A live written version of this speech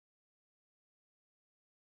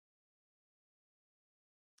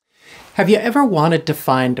Have you ever wanted to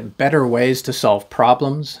find better ways to solve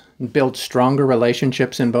problems and build stronger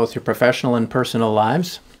relationships in both your professional and personal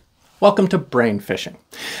lives? Welcome to Brainfishing.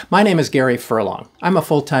 My name is Gary Furlong. I'm a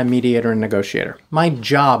full-time mediator and negotiator. My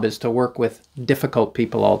job is to work with difficult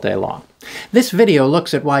people all day long. This video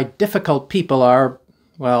looks at why difficult people are,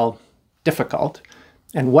 well, difficult,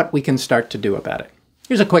 and what we can start to do about it.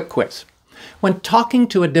 Here's a quick quiz. When talking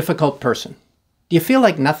to a difficult person, do you feel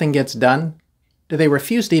like nothing gets done? Do they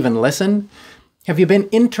refuse to even listen? Have you been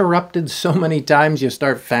interrupted so many times you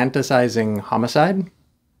start fantasizing homicide?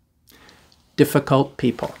 Difficult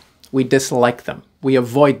people. We dislike them. We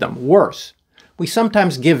avoid them. Worse, we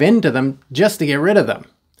sometimes give in to them just to get rid of them.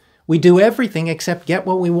 We do everything except get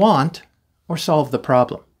what we want or solve the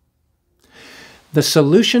problem. The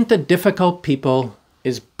solution to difficult people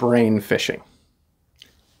is brain fishing.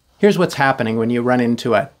 Here's what's happening when you run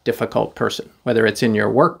into a difficult person, whether it's in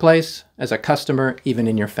your workplace, as a customer, even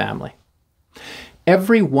in your family.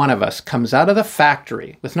 Every one of us comes out of the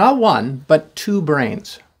factory with not one, but two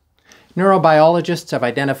brains. Neurobiologists have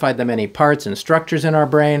identified the many parts and structures in our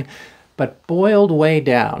brain, but boiled way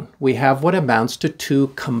down, we have what amounts to two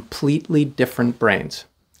completely different brains.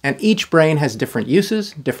 And each brain has different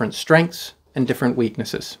uses, different strengths, and different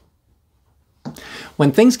weaknesses.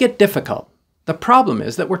 When things get difficult, the problem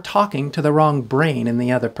is that we're talking to the wrong brain in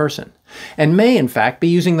the other person, and may in fact be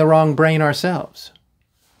using the wrong brain ourselves.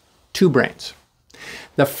 Two brains.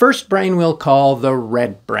 The first brain we'll call the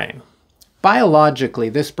red brain. Biologically,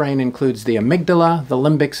 this brain includes the amygdala, the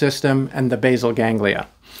limbic system, and the basal ganglia.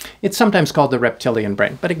 It's sometimes called the reptilian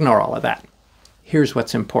brain, but ignore all of that. Here's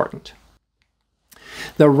what's important.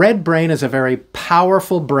 The red brain is a very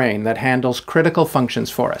powerful brain that handles critical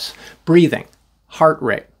functions for us: breathing, heart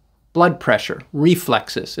rate, blood pressure,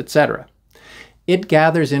 reflexes, etc. It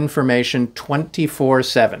gathers information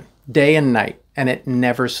 24/7, day and night, and it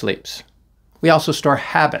never sleeps. We also store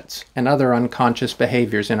habits and other unconscious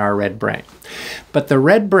behaviors in our red brain. But the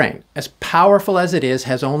red brain, as powerful as it is,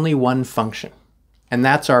 has only one function, and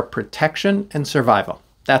that's our protection and survival.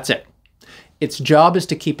 That's it. Its job is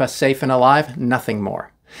to keep us safe and alive, nothing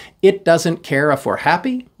more. It doesn't care if we're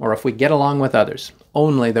happy or if we get along with others,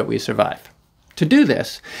 only that we survive. To do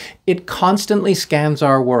this, it constantly scans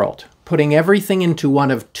our world, putting everything into one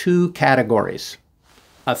of two categories: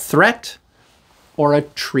 a threat or a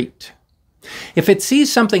treat. If it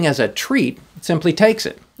sees something as a treat, it simply takes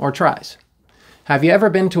it, or tries. Have you ever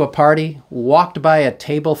been to a party, walked by a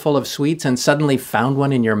table full of sweets, and suddenly found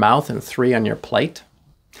one in your mouth and 3 on your plate?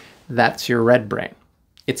 That's your red brain.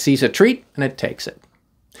 It sees a treat and it takes it.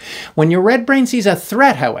 When your red brain sees a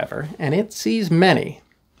threat, however, and it sees many,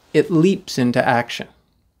 it leaps into action.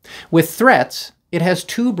 With threats, it has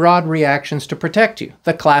two broad reactions to protect you: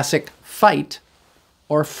 the classic fight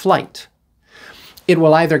or flight. It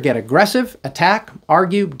will either get aggressive, attack,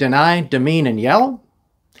 argue, deny, demean, and yell,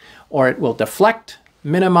 or it will deflect,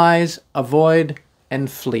 minimize, avoid,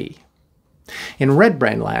 and flee. In red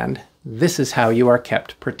brain land, this is how you are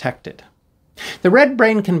kept protected. The red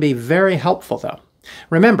brain can be very helpful, though.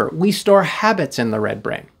 Remember, we store habits in the red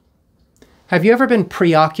brain. Have you ever been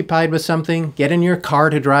preoccupied with something, get in your car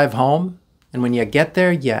to drive home, and when you get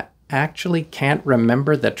there, you actually can't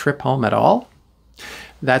remember the trip home at all?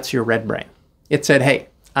 That's your red brain. It said, hey,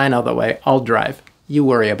 I know the way, I'll drive. You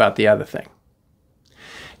worry about the other thing.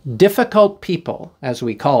 Difficult people, as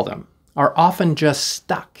we call them, are often just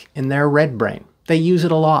stuck in their red brain. They use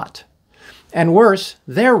it a lot. And worse,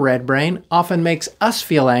 their red brain often makes us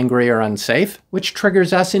feel angry or unsafe, which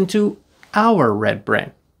triggers us into our red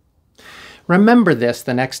brain. Remember this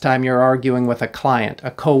the next time you're arguing with a client,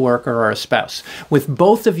 a coworker, or a spouse. With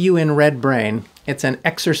both of you in red brain, it's an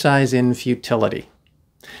exercise in futility.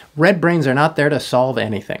 Red brains are not there to solve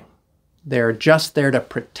anything. They're just there to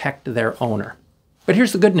protect their owner. But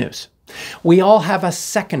here's the good news. We all have a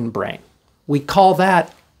second brain. We call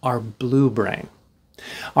that our blue brain.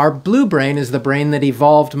 Our blue brain is the brain that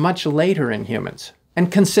evolved much later in humans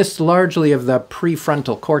and consists largely of the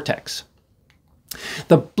prefrontal cortex.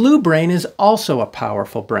 The blue brain is also a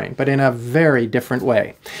powerful brain, but in a very different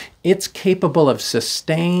way. It's capable of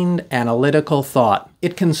sustained analytical thought.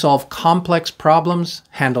 It can solve complex problems,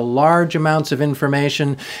 handle large amounts of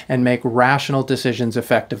information, and make rational decisions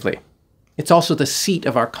effectively. It's also the seat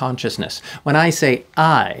of our consciousness. When I say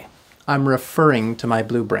I'm referring to my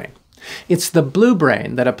blue brain. It's the blue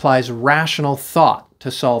brain that applies rational thought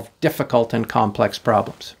to solve difficult and complex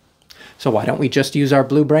problems. So why don't we just use our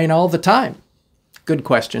blue brain all the time? Good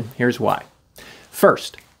question. Here's why.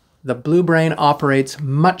 First, the blue brain operates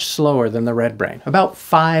much slower than the red brain, about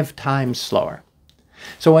 5 times slower.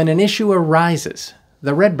 So when an issue arises,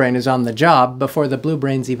 The red brain is on the job before the blue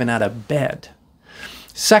brain's even out of bed.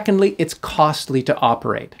 Secondly, it's costly to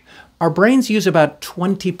operate. Our brains use about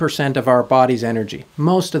 20% of our body's energy.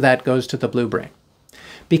 Most of that goes to the blue brain.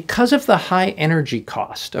 Because of the high energy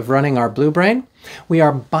cost of running our blue brain, we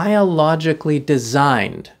are biologically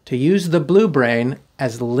designed to use the blue brain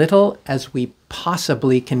as little as we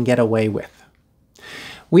possibly can get away with.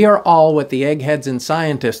 We are all what the eggheads and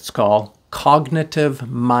scientists call cognitive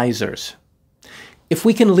misers. If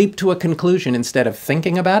we can leap to a conclusion instead of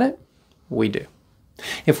thinking about it, we do.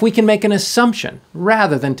 If we can make an assumption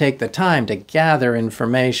rather than take the time to gather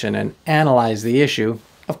information and analyze the issue,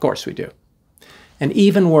 of course we do. And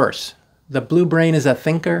even worse, the blue brain is a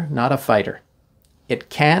thinker, not a fighter. It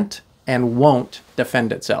can't and won't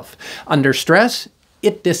defend itself. Under stress,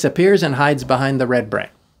 it disappears and hides behind the red brain.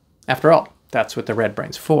 After all, that's what the red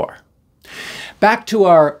brain's for. Back to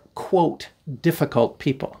our, quote, difficult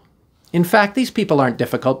people. In fact, these people aren't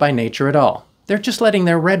difficult by nature at all. They're just letting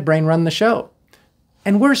their red brain run the show.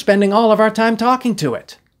 And we're spending all of our time talking to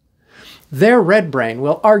it. Their red brain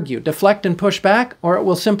will argue, deflect, and push back, or it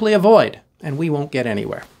will simply avoid, and we won't get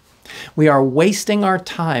anywhere. We are wasting our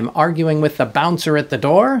time arguing with the bouncer at the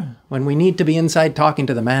door when we need to be inside talking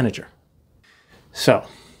to the manager. So,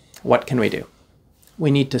 what can we do?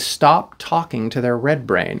 We need to stop talking to their red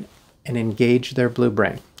brain and engage their blue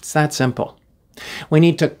brain. It's that simple. We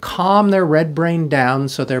need to calm their red brain down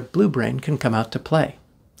so their blue brain can come out to play.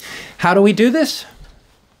 How do we do this?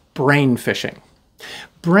 Brainfishing.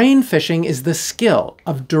 Brainfishing is the skill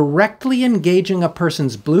of directly engaging a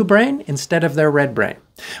person's blue brain instead of their red brain.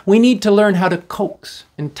 We need to learn how to coax,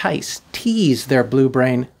 entice, tease their blue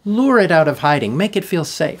brain, lure it out of hiding, make it feel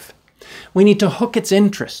safe. We need to hook its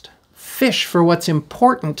interest, fish for what's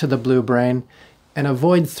important to the blue brain, and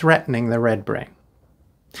avoid threatening the red brain.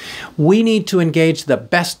 We need to engage the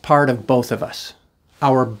best part of both of us,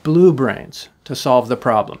 our blue brains, to solve the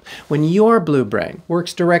problem. When your blue brain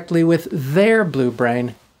works directly with their blue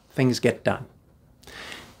brain, things get done.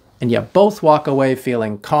 And you both walk away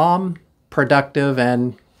feeling calm, productive,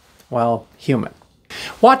 and, well, human.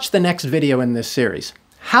 Watch the next video in this series.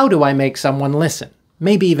 How do I make someone listen?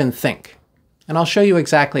 Maybe even think. And I'll show you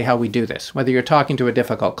exactly how we do this, whether you're talking to a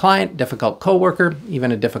difficult client, difficult coworker,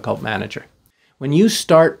 even a difficult manager. When you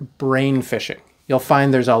start brain fishing, you'll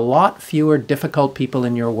find there's a lot fewer difficult people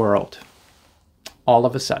in your world. All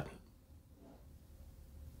of a sudden.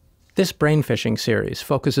 This brain fishing series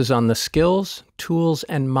focuses on the skills, tools,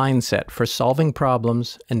 and mindset for solving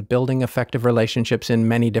problems and building effective relationships in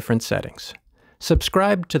many different settings.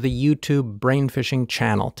 Subscribe to the YouTube Brain Fishing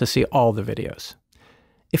channel to see all the videos.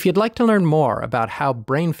 If you'd like to learn more about how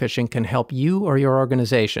brain fishing can help you or your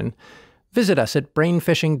organization, visit us at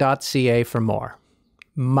brainfishing.ca for more.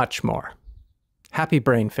 Much more. Happy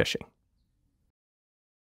brain fishing.